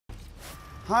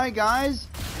Hi guys,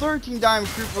 13 Diamond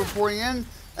Creeper reporting in,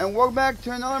 and welcome back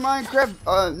to another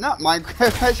Minecraft, not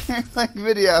Minecraft, Ratchet Clank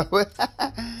video.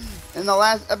 In the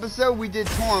last episode we did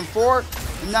Torn 4,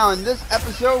 and now in this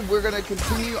episode we're going to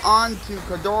continue on to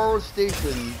Cordenlion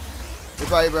Station,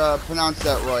 if I pronounced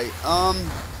that right. Alright,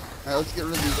 let's get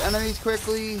rid of these enemies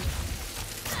quickly.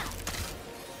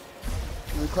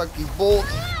 I'm going to collect these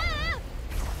bolts.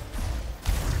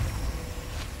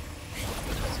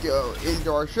 Let's go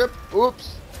into our ship.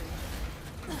 Oops.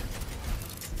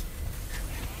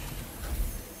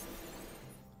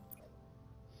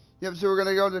 Yep, so we're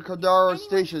gonna go to Cordenlion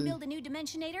Station. Build a new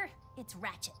dimensionator? It's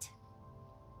Ratchet.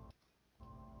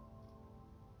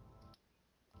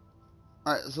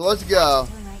 Alright, so let's go.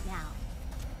 Right now.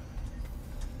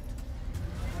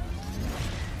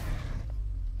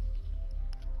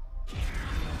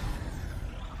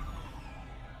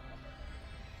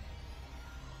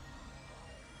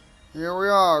 Here we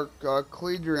are,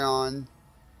 Cordenlion.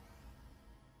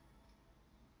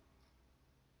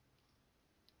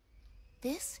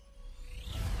 This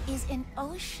is an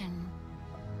ocean.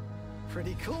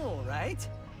 Pretty cool, right?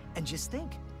 And just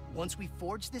think, once we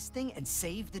forge this thing and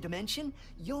save the dimension,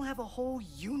 you'll have a whole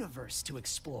universe to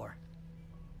explore.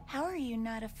 How are you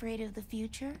not afraid of the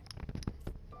future?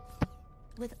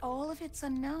 With all of its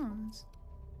unknowns.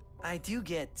 I do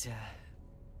get,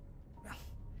 well,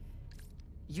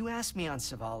 you asked me on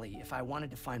Savali if I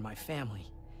wanted to find my family.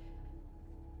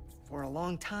 For a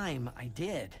long time, I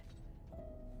did.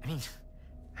 I mean,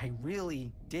 I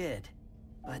really did.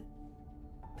 But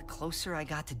the closer I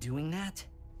got to doing that,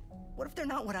 what if they're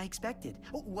not what I expected?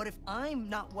 What if I'm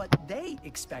not what they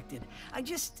expected?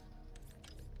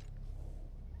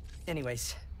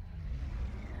 Anyways,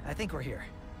 I think we're here.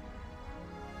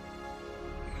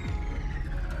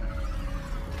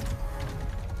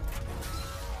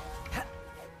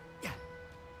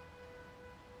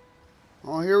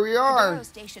 Oh, here we The are. Cordenlion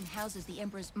Station houses the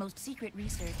Emperor's most secret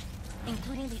research,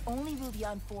 including the only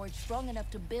Rubion forge strong enough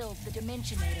to build the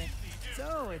dimensionator.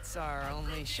 So it's our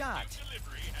only shot.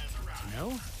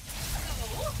 No?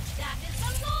 Oh, that is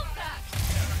the Lombax!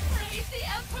 Praise the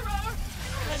Emperor!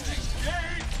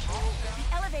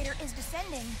 The elevator is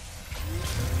descending.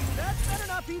 That better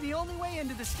not be the only way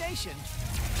into the station.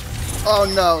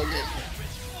 Oh no.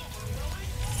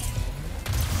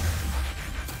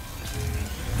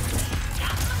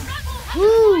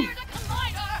 Woo!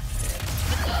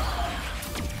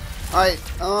 Alright,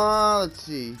 let's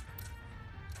see.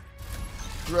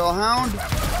 Drill hound.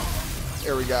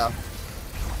 There we go.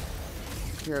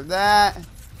 Take care of that.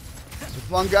 It's a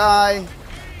fun guy.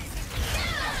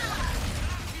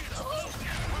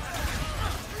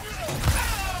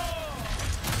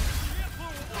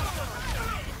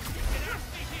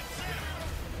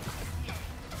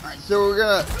 Alright, so we're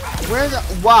gonna. Where's that?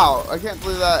 Wow, I can't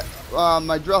believe that.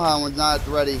 My drill hound was not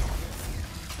ready.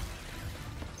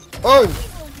 Oh!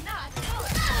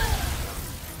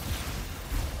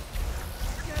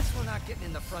 Guess we're not getting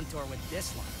in the front door with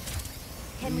this one.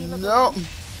 Can we look No. around?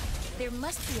 There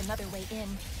must be another way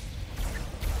in.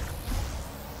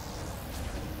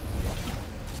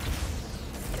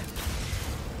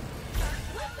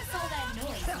 What was all that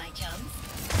noise, my chums?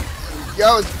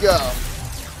 Go, let's go.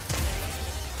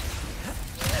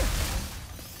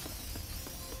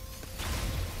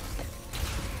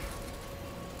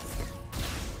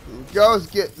 Go, let's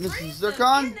get Mrs.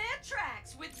 Zircon. In their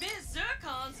tracks with Biz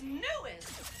Zircon's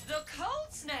newest, the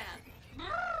Cold Snap.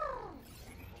 Brrr.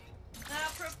 I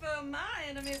prefer my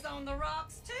enemies on the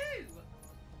rocks too.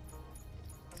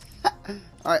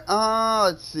 Alright,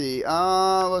 let's see.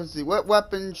 What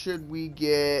weapon should we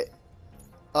get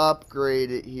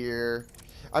upgraded here?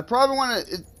 I probably want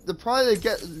to. The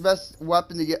best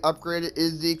weapon to get upgraded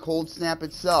is the Cold Snap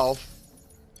itself.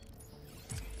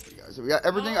 So we got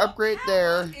everything upgraded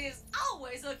there. Is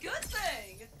always a good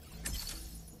thing.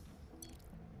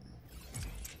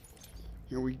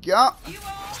 Here we go. You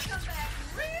all come back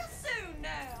real soon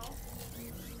now.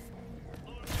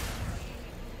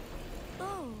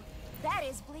 Ooh, that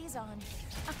is Blazon,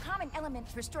 a common element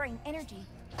for storing energy.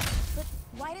 But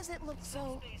why does it look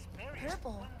so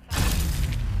purple?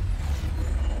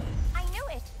 I knew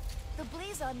it! The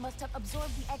Blazon must have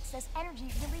absorbed the excess energy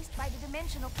released by the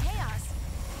dimensional chaos.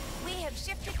 We have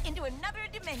shifted into another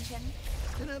dimension.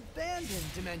 An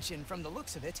abandoned dimension from the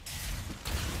looks of it.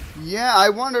 Yeah, I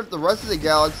wonder if the rest of the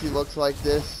galaxy looks like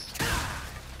this.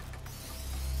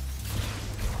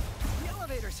 The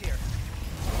elevator's here.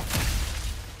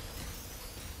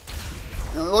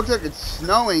 No, it looks like it's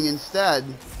snowing instead.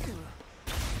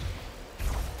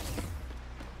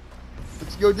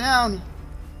 Let's go down.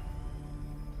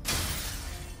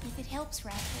 If it helps,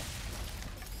 Ratchet,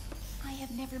 I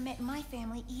have never met my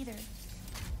family either.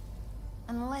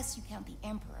 Unless you count the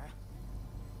Emperor.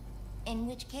 In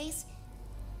which case,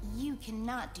 you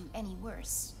cannot do any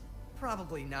worse.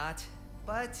 Probably not.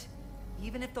 But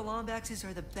even if the Lombaxes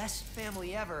are the best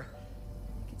family ever,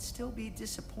 you could still be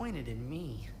disappointed in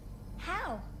me.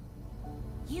 How?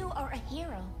 You are a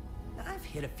hero. I've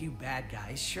hit a few bad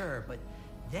guys, sure, but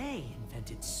they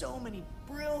invented so many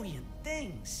brilliant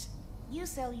things. You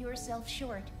sell yourself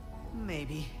short.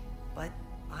 Maybe, but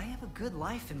I have a good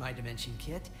life in my dimension,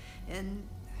 Kit, and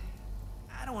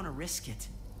I don't want to risk it.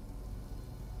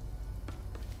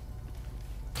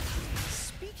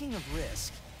 Speaking of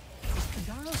risk, if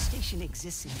Kadaro Station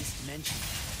exists in this dimension,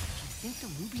 do you think the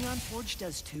Rubion Forge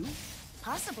does too?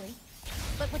 Possibly.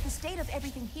 But with the state of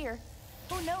everything here,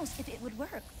 who knows if it would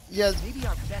work? Yes, Maybe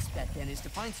our best bet then is to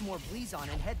find some more Blizon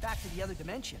and head back to the other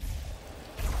dimension.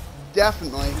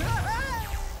 definitely.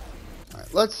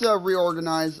 Alright, let's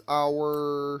reorganize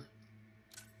our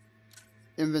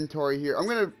inventory here. I'm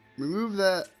gonna remove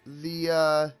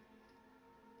the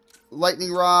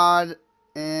lightning rod,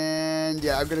 and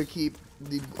yeah, I'm gonna keep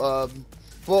the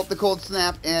bolt, the cold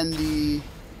snap, and the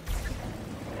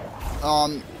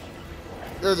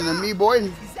there's an amoeboid.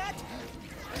 Is that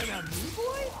an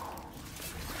amoeboid?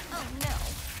 Oh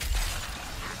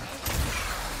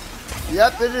no.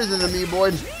 Yep, it is an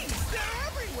amoeboid. Jeez, they're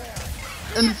everywhere!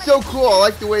 And it's so cool. I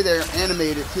like the way they're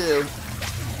animated too.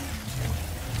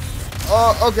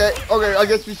 Oh, okay, I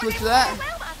guess we switch to that.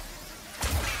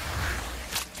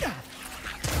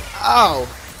 Ow!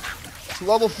 It's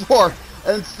level 4,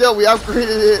 and still we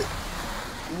upgraded it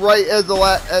right as the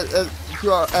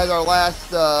as our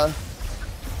last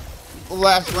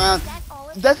last round.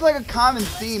 That's like a common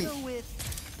theme. Let's go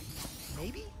with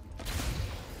maybe?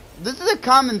 This is a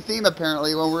common theme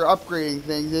apparently when we're upgrading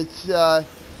things. It's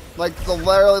like the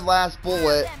very last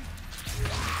bullet.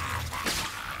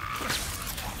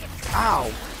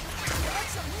 Ow!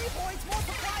 That's amoeboids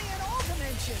multiply in all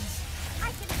dimensions.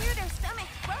 I can hear their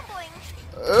stomachs rumbling.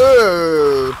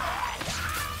 Ooh!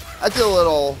 That's a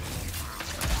little.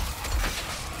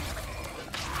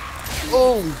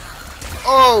 Oh!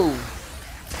 Oh!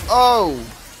 Oh!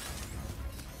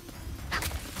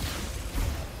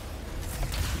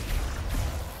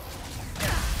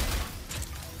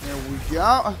 There we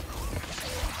go.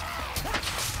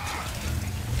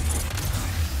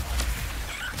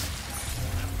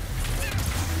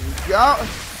 Go.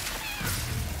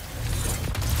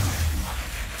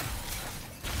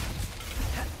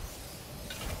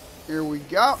 Here we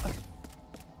go.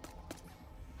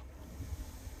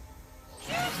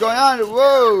 What's going on?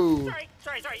 Whoa!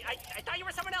 Sorry. I thought you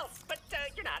were someone else, but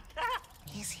you're not.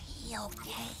 Is he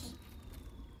okay?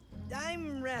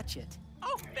 I'm Ratchet.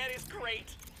 Oh, that is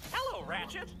great. Hello,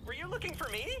 Ratchet. Were you looking for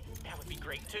me? That would be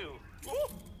great too. Ooh,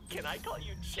 can I call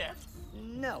you Chet?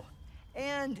 No.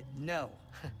 And no.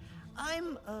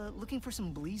 I'm looking for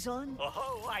some Blizon.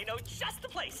 Oh, I know just the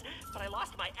place. But I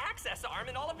lost my access arm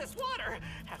in all of this water.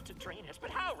 Have to drain it, but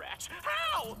how, Ratch?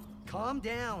 How? Calm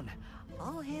down.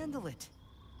 I'll handle it.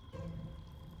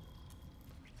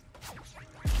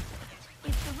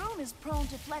 If the room is prone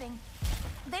to flooding,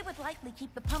 they would likely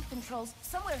keep the pump controls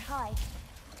somewhere high.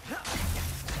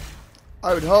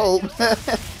 I would hope. Did not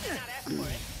ask for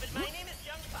it, but my name is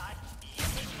Junkbot. You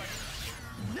take part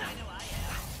in the I know I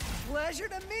am. Pleasure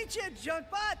to meet you,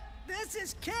 Junkbot. This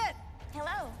is Kit.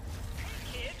 Hello.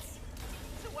 Kids?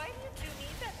 So why do you two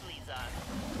need that Blizon?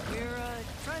 We're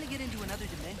trying to get into another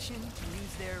dimension to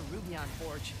use their Rubion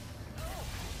Forge. Oh,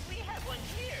 we have one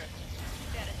here.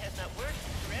 That it has not worked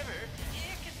in forever.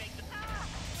 It can make the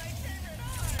my favorite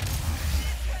arm.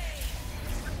 This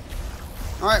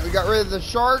way. Alright, we got rid of the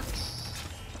sharks.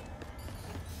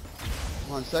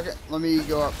 1 second. Let me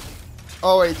go up.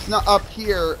 Oh wait, it's not up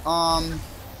here.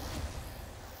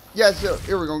 Yeah, so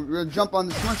here we go. We're gonna jump on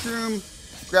this mushroom,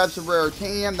 grab some rare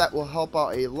titanium. That will help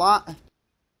out a lot.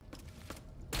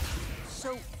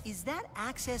 So, is that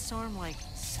access arm like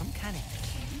some kind of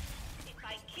key? If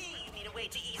by key you mean a way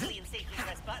to easily and safely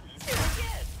press buttons,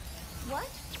 yes. What?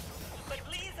 But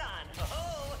Blizon,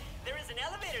 oh, there is an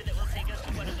elevator that will take us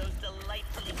to one of those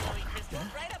delightfully glowing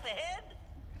crystals right up ahead.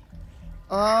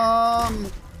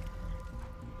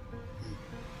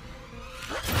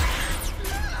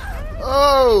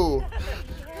 Oh!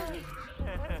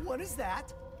 What is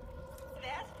that?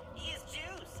 That? He is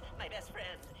Juice, my best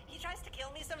friend. He tries to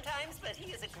kill me sometimes, but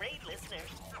he is a great listener.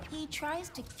 He tries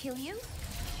to kill you?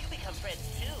 You become friends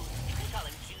too. You can call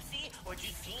him Juicy, or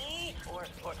Juicy,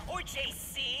 or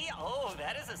JC. Oh,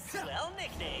 that is a swell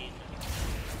nickname.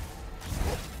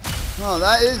 Oh,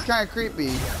 that is kind of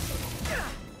creepy.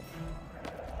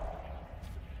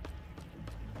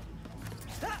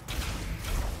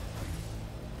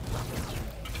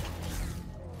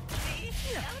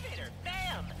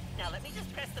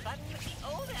 button with the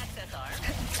old access arm.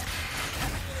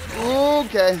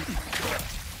 Okay.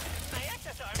 My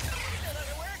access arm no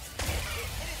longer works. It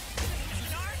is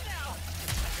charged now.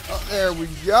 Oh, there we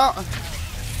go.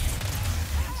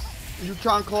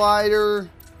 Neutron collider.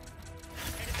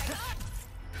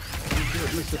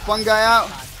 Mr. Fun Guy out.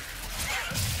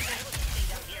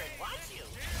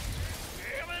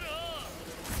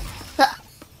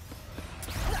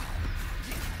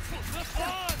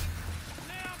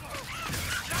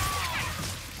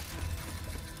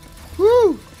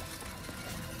 Woo!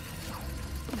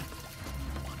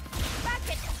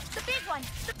 Ratchet, the big one.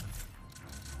 The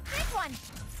big one.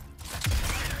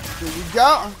 Here we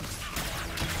go.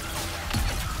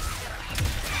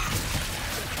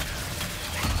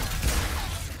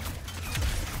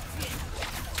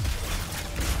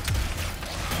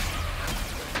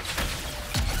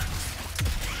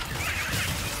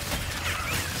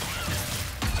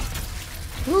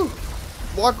 Whew.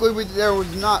 Luckily, there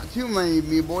was not too many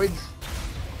Meeboids.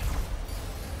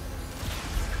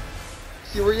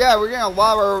 See, we're getting a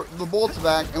lot of the bolts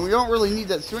back, and we don't really need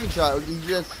that swing shot. We can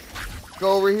just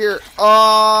go over here.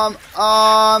 Oh.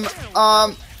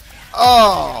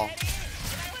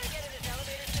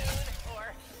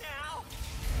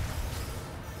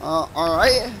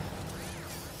 Alright.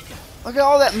 Look at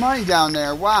all that money down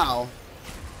there. Wow.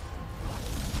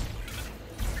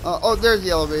 Oh, there's the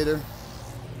elevator.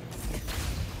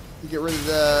 Get rid of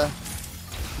the...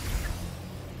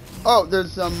 Oh,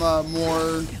 there's some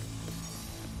more...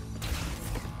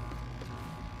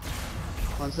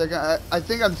 1 second. I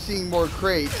think I'm seeing more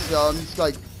crates, so I'm just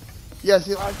like... Yeah,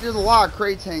 see, there's a lot of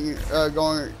crates hanging,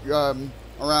 going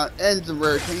around, and some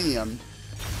raritanium.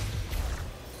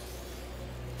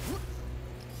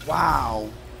 Wow.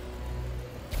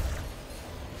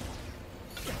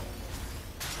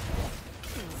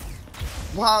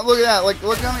 Wow, look at that. Like,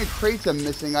 look how many crates I'm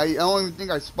missing. I don't even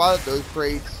think I spotted those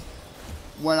crates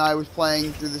when I was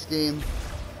playing through this game.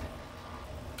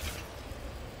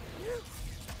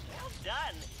 Well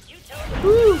done. You totally.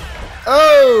 Woo!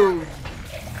 Oh!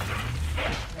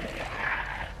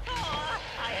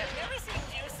 I have never seen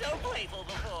you so playful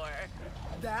before.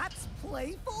 That's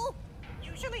playful?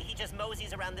 Usually he just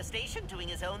moseys around the station doing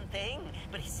his own thing,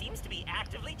 but he seems to be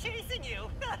actively chasing you.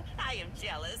 I am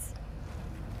jealous.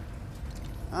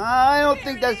 I don't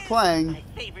think that's playing. My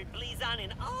favorite Blazon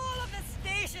in all of the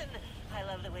station. I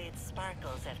love the way it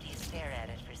sparkles after you stare at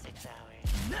it for 6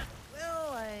 hours.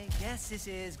 Well, I guess this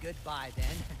is goodbye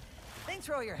then. Thanks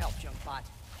for all your help, Junkbot.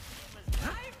 It was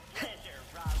my pleasure,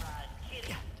 rah-rah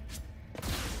kitty.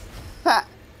 Ha!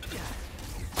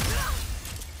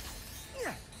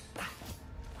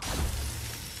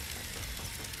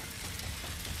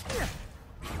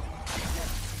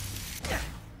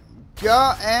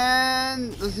 Go,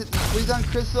 and let's hit the squeeze on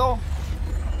Crystal.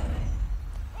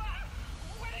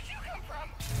 Where did you come from?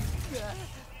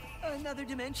 Another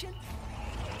dimension?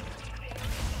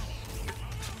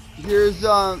 Here's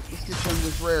let's get some of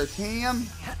this raritanium.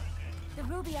 The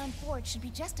Rubion Forge should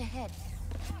be just ahead.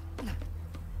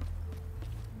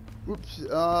 Oops.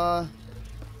 Wow,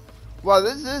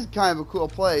 this is kind of a cool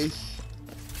place.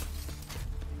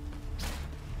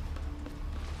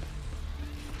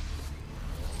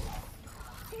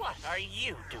 What are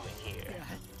you doing here?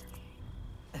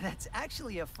 That's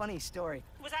actually a funny story.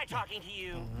 Was I talking to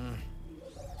you?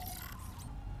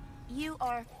 You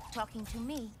are talking to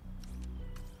me.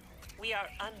 We are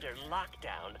under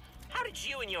lockdown. How did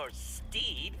you and your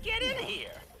steed get in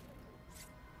here?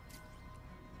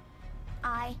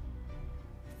 I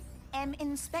am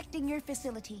inspecting your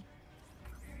facility.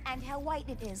 And how white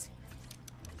it is.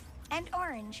 And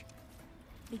orange.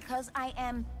 Because I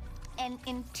am an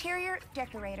interior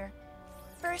decorator.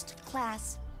 First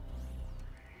class.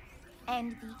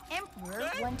 And the Emperor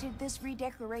wanted this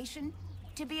redecoration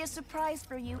to be a surprise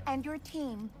for you and your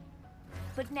team.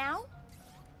 But now,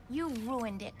 you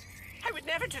ruined it. I would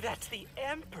never do that to the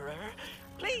Emperor.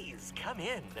 Please come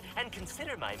in and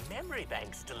consider my memory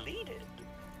banks deleted.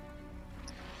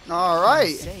 All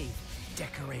right. Say,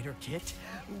 Decorator Kit,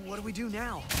 what do we do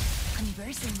now?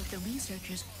 Conversing with the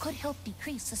researchers could help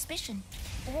decrease suspicion.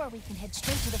 Or we can head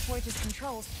straight to the Forge's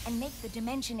controls and make the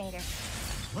dimensionator.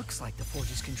 Looks like the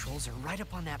Forge's controls are right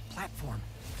up on that platform.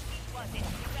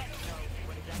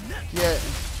 Yeah.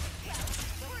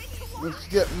 Let's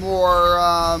get more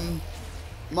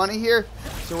money here.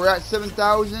 So we're at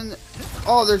 7,000.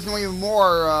 Oh, there's even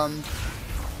more.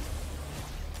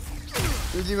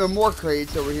 There's even more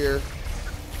crates over here.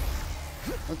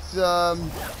 Let's go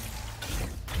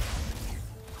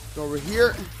over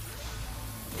here.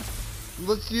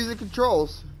 Let's use the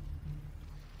controls.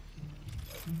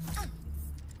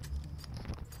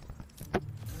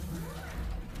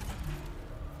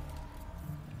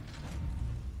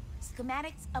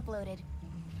 Schematics uploaded.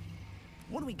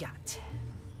 What do we got?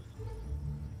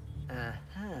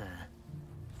 Uh-huh.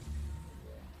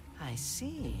 I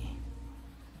see.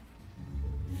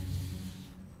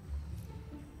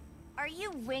 Are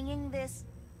you winging this?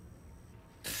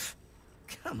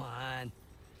 Come on.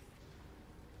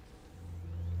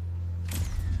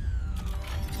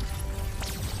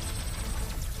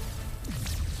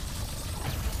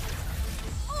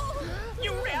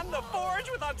 You ran the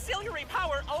forge with auxiliary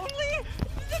power only?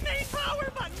 The main power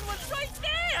button was right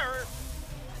there!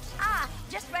 Ah,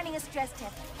 just running a stress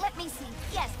test. Let me see.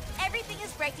 Yes, everything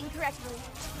is breaking correctly.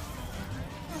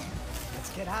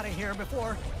 Let's get out of here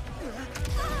before...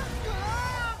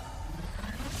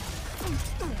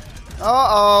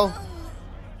 Uh-oh.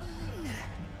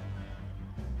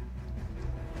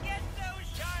 Get those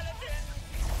charlatans!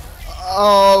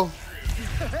 Uh-oh.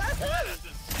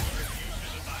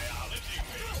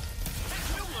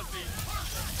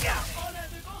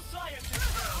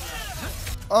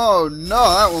 Oh no,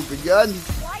 that won't be good.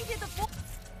 Why did the forge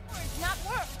not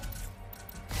work?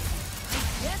 I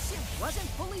guess it wasn't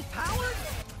fully powered?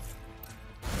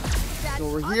 That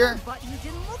Over other here. button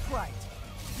didn't look right.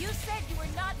 You said you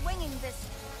were not winging this.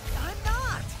 I'm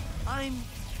not. I'm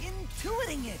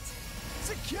intuiting it.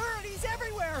 Security's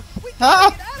everywhere. We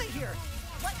gotta get out of here.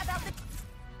 What about the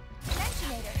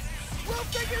dimensionator? We'll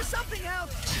figure something out.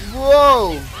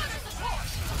 Whoa.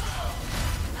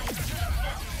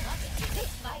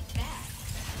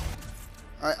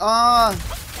 Alright,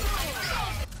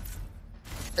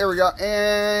 there we go.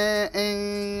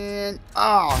 And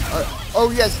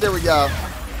oh yes, there we go.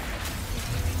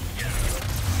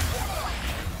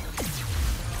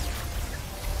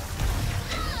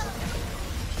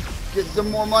 Get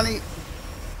some more money.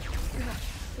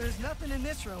 There's nothing in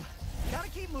this room. Gotta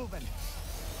keep moving.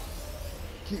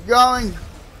 Keep going.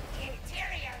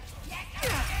 Interior! They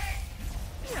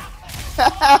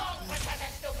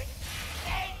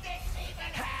didn't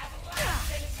even have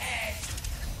license heads!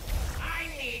 I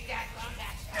need that from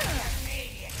that stuff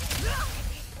immediately!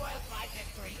 He spoiled my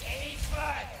victory any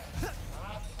further!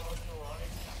 I'm supposed to order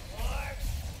some more?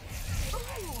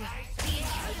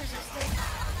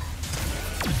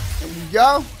 There you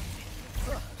go.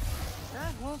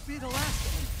 That won't be the last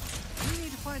one. We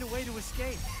need to find a way to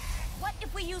escape. What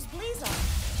if we use Blizzard?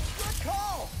 Good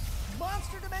call.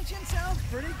 Monster Dimension sounds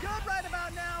pretty good right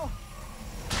about now.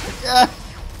 Yeah.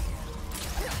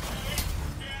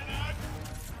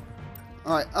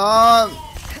 Alright,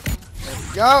 there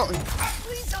we go.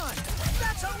 Please on.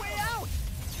 That's our way out.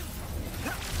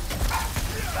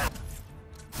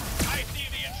 I see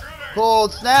the intruder!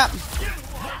 Cold snap.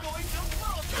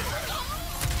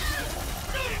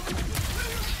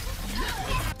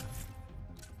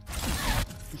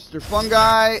 Mr.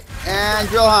 Fungi and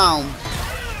Drillhound.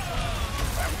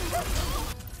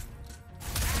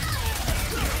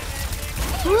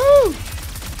 Woo!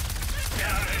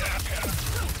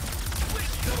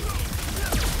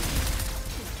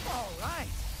 All right.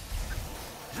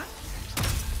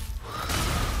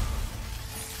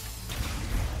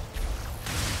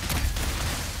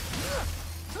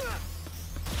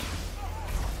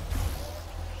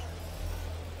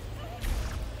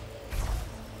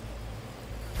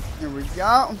 Here we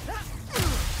go.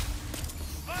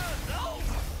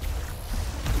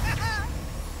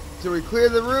 So we clear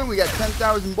the room. We got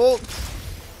 10,000 bolts.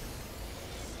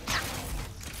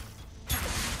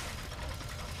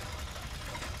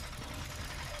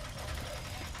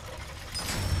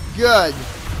 Good.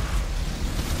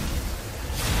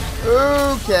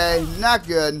 Okay, not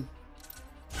good.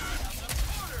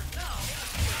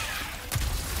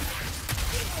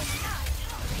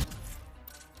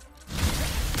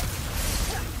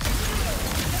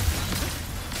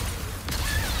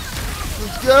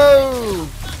 Let's go.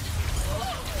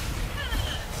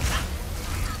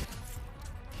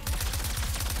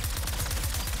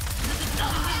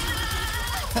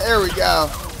 There we go.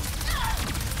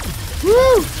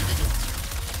 Woo!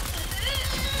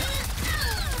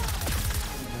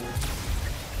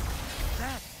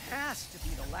 That has to be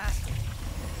the last one.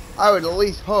 I would at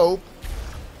least hope.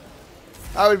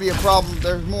 That would be a problem if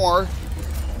there's more.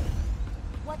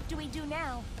 What do we do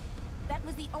now? That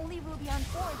was the only Rubion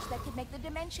forge that could make the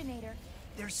dimensionator.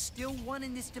 There's still one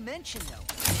in this dimension, though.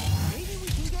 Maybe we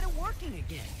can get it working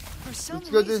again. For some Let's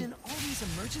go to- reason, all these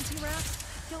emergency wraps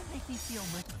don't make me feel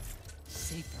much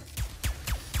safer.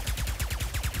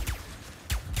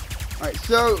 Alright,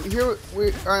 so here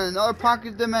we are in another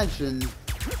pocket dimension.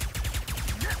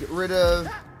 Get rid of.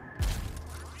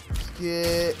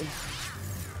 Get.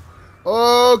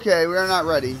 Okay, we are not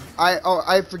ready.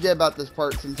 I forget about this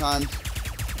part sometimes.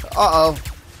 Uh-oh.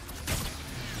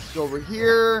 Go over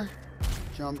here.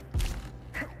 Jump.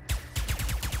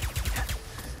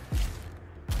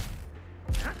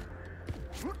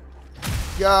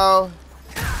 Go.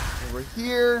 Over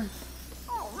here.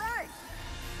 All right.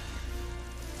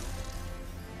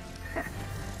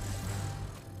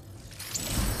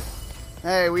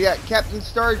 Hey, we got Captain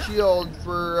Starshield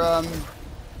for,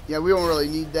 yeah, we don't really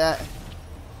need that.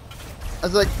 I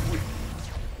was like,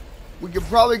 we could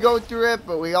probably go through it,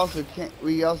 but we also can't,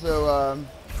 we also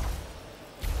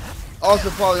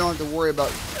probably don't have to worry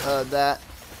about, that.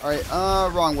 Alright,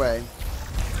 wrong way.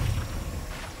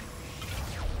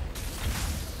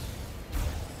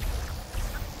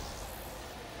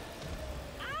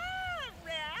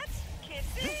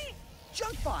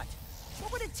 Junkbot,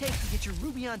 what would it take to get your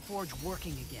Rubion Forge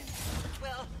working again?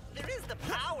 Well, there is the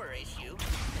power issue.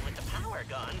 And with the power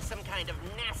gone, some kind of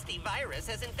nasty virus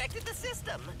has infected the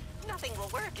system. Nothing will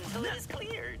work until it is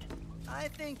cleared. I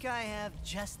think I have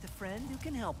just the friend who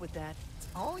can help with that. It's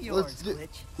all yours,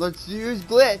 Glitch. Let's use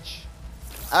Glitch,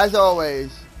 as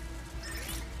always.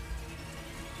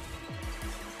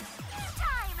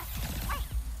 Time! Wait,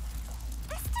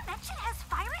 this dimension has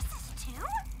viruses too?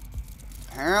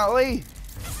 Apparently.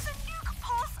 This is a nuke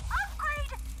pulse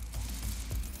upgrade!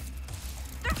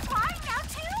 They're flying now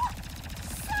too?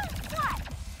 So what?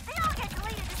 They all get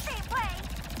deleted the same way.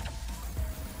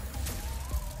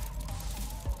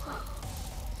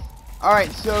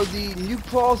 Alright, so the Nuke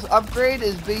Pulse upgrade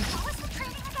is What basically was the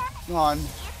training again? on.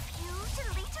 If you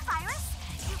delete a virus,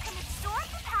 you can absorb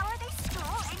the power they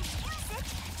stole and use it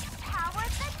to power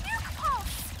the nuke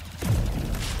pulse.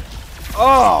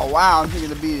 Oh, wow, I'm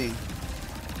taking a beating.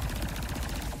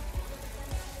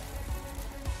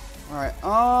 Alright,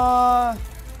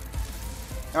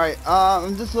 alright,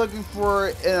 I'm just looking for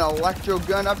an electro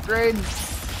gun upgrade.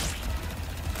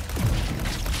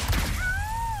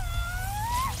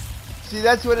 See,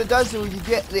 that's what it does. So you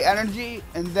get the energy,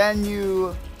 and then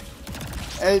you,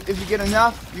 if you get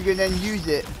enough, you can then use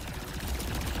it.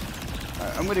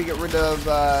 Alright, I'm gonna get rid of,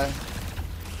 oh,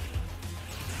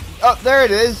 there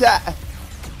it is.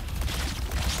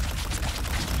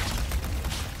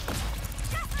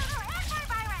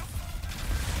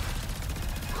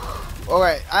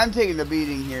 Alright, I'm taking the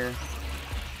beating here.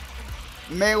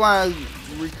 May want to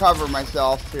recover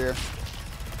myself here. Is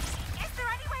there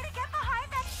any way to get behind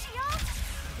that shield?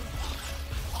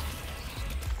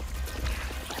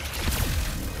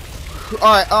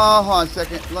 Alright, hold on a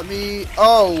second. Let me,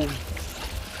 oh.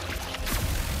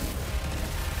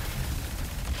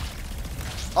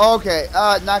 Okay,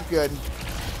 not good.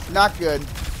 Not good.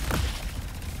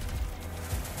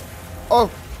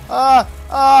 Oh,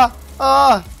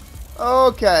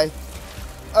 okay.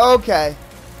 Okay.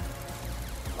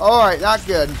 Alright, not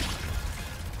good.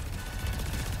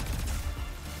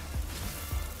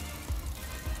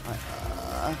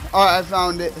 Alright, I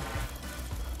found it.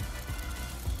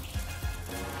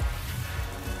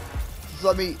 Just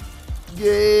let me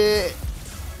get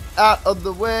out of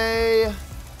the way.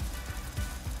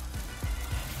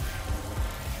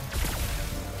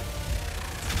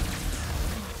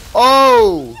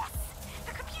 Oh!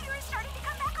 The computer is starting to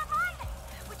come back online,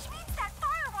 which means that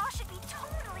firewall should be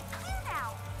totally clear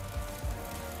now.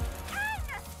 Time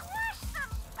to squash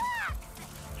some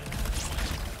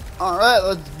bugs! Alright,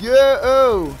 let's go! You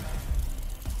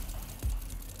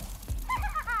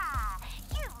are mine!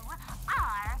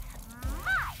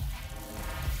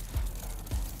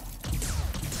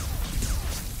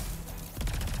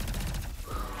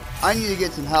 I need to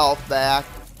get some health back.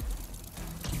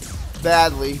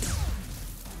 Badly.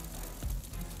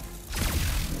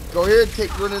 Go here,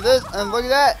 take rid of this, and look at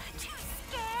that. Too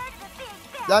scared the big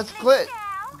bad That's big clit.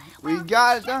 shell? We Well,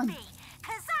 got you it done. should be,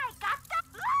 'cause I got the...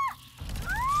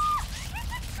 It's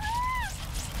a trap!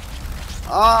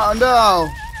 Oh no!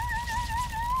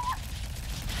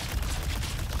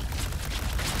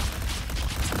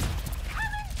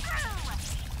 Coming through!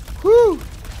 Whew!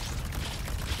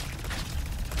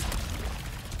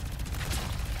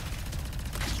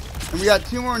 And we got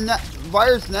 2 more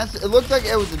virus nests. It looked like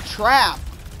it was a trap.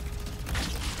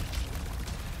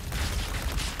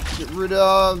 Get rid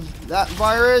of that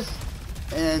virus.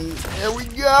 And there we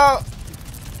go.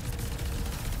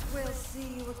 We'll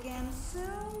see you again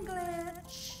soon,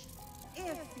 Glitch.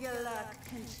 If your luck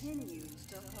continues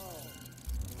to hold.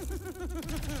 Is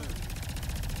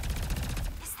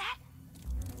that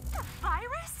the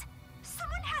virus?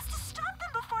 Someone has to stop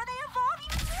them before they evolve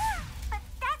even more. But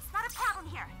that's not a problem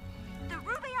here. The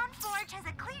Rubion Forge has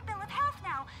a clean bill of health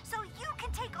now, so you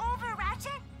can take over,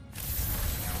 Ratchet.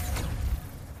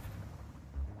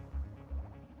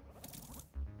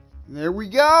 There we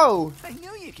go. I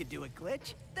knew you could do it,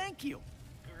 Glitch. Thank you.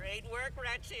 Great work,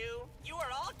 Ratchet. You are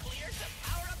all clear to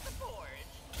power up the forge.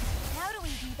 How do we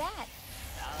do that?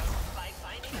 By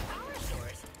finding a power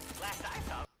source. Last I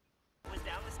saw was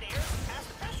down the stairs past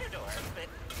the pressure door, but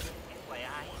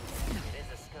FYI, it is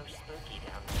a skosh spooky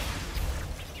down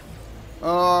there.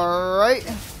 Alright.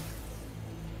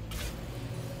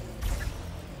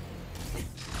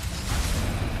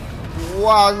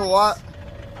 Wow, there's a lot.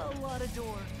 A lot of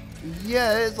doors.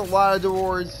 Yeah, it's a lot of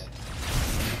doors.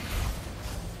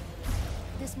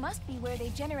 This must be where they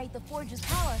generate the forge's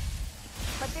power.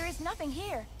 But there is nothing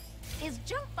here. Is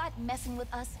Junkbot messing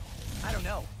with us? I don't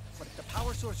know, but if the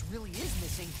power source really is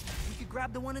missing, we could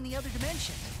grab the one in the other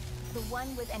dimension. The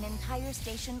one with an entire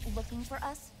station looking for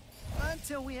us?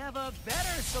 Until we have a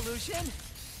better solution.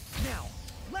 Now,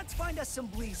 let's find us some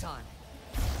Blizon.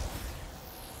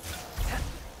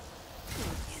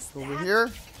 Over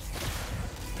here.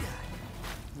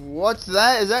 What's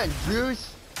that? Is that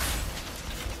juice?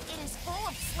 It is full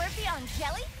of Slurpee on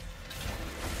jelly?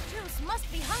 Juice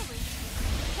must be hungry.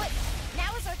 Quick,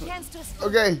 now is our chance to escape.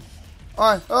 Okay.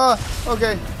 Alright.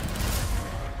 Okay.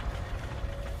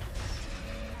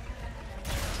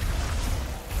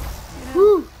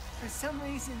 Whew. For some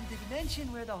reason, the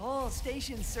dimension where the whole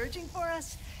station's searching for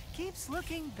us keeps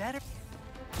looking better.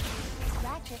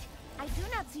 Ratchet, I do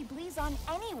not see Blizon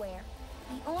anywhere.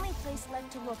 The only place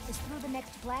left to look is through the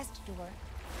next blast door.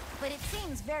 But it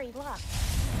seems very locked.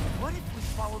 What if we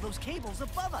follow those cables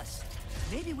above us?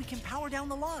 Maybe we can power down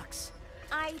the locks.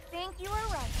 I think you are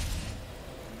right.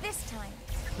 This time.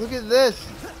 Look at this.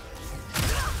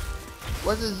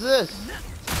 What is this?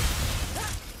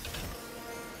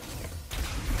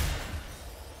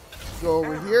 Go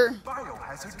over here.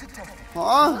 Biohazard detected.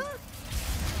 Huh?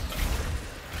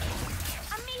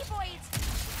 Amoeboids!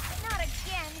 Not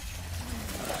again.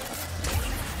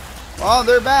 Oh,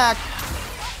 they're back.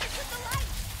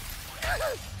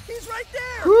 He's right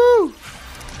there! Woo!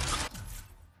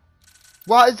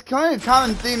 Well, it's kind of a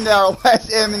common theme that our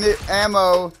last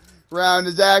ammo round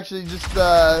is actually just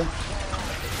to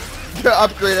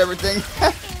upgrade everything.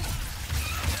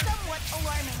 Somewhat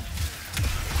alarming.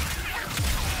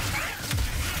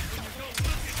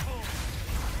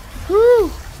 Woo!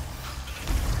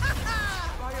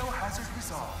 Biohazard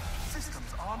resolved.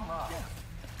 Systems online.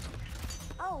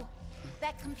 Oh,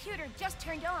 that computer just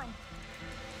turned on.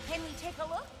 Can we take a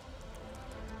look?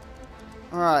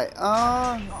 Alright,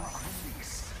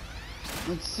 Release.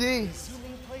 let's see.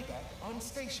 Resuming playback on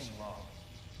station log.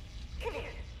 Come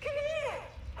here! Come here!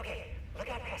 Okay, look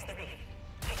out past the reef.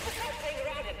 I just started playing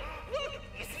around and look!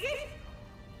 You see it?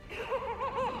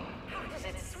 How does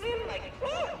it swim like...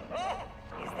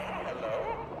 Is that hello?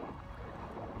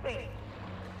 Wait.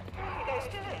 What are you guys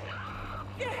doing?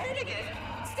 You're hurting it!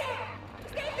 Stop!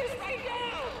 Stop this right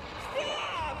now!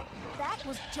 Stop! That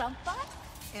was Junkbot?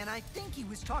 And I think he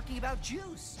was talking about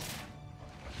juice.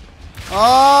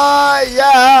 Oh,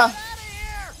 yeah. Out of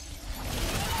here!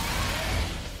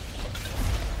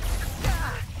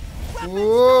 Weapons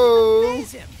Whoa. don't even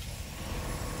faze him.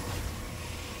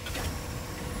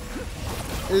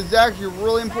 It's actually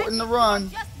really important to run.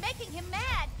 Just making him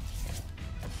mad.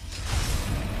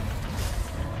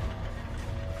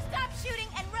 Stop shooting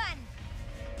and run.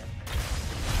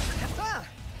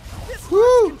 This Woo.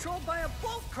 room's controlled by a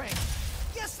bolt crane.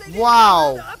 Yes, they did.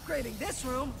 Wow. Upgrading this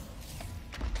room.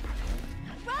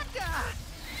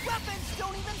 Weapons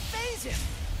don't even faze him.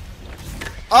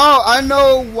 Oh, I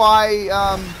know why,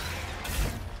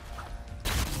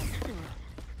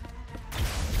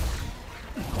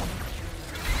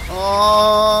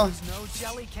 oh, There's no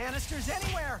jelly canisters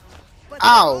anywhere. But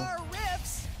Ow. there are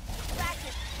rifts.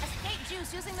 Ratchet, escape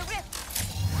juice using the rift.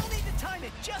 We'll need to time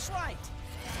it just right.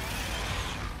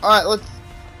 alright, let's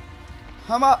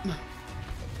come up.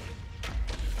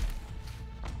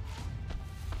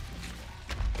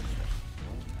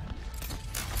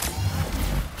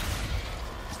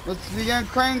 Let's begin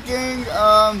cranking,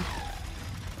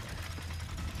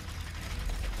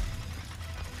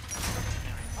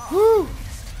 whew.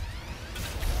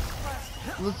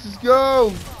 Let's just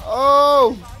go.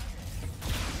 Oh,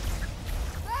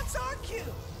 That's our cue.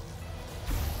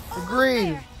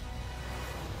 agreed.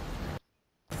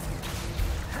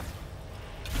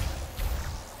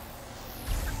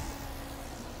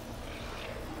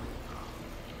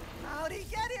 How'd he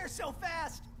get here so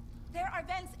fast? There are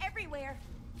vents everywhere.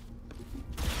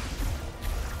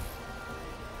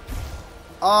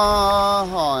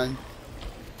 Hold on.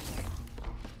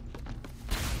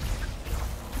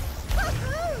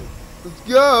 Let's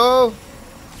go.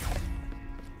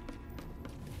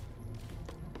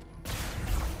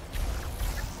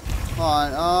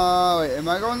 Hold on. Wait, am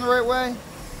I going the right way?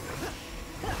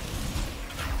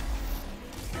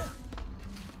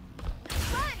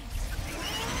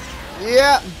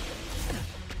 Yeah.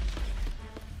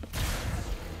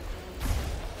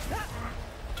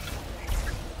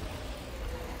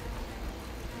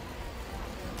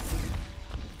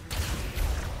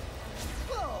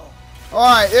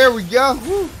 Alright, there we go.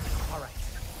 Woo. Alright.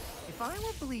 If I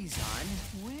were Blizon,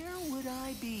 where would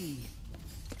I be?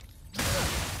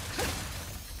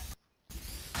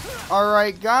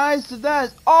 Alright guys, so that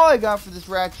is all I got for this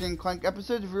Ratchet and Clank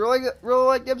episode. If you really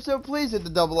like the episode, please hit the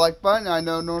double like button. I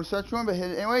know no such one, but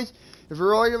hit it anyways. If you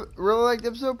really like the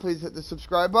episode, please hit the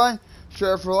subscribe button.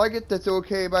 Share if you like it, that's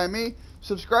okay by me.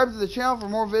 Subscribe to the channel for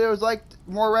more videos like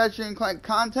more Ratchet and Clank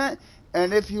content.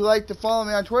 And if you like to follow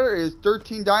me on Twitter, it is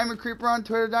 13diamondcreeper on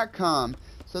twitter.com.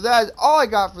 So that is all I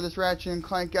got for this Ratchet and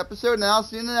Clank episode, and I'll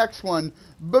see you in the next one.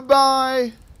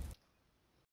 Bye-bye!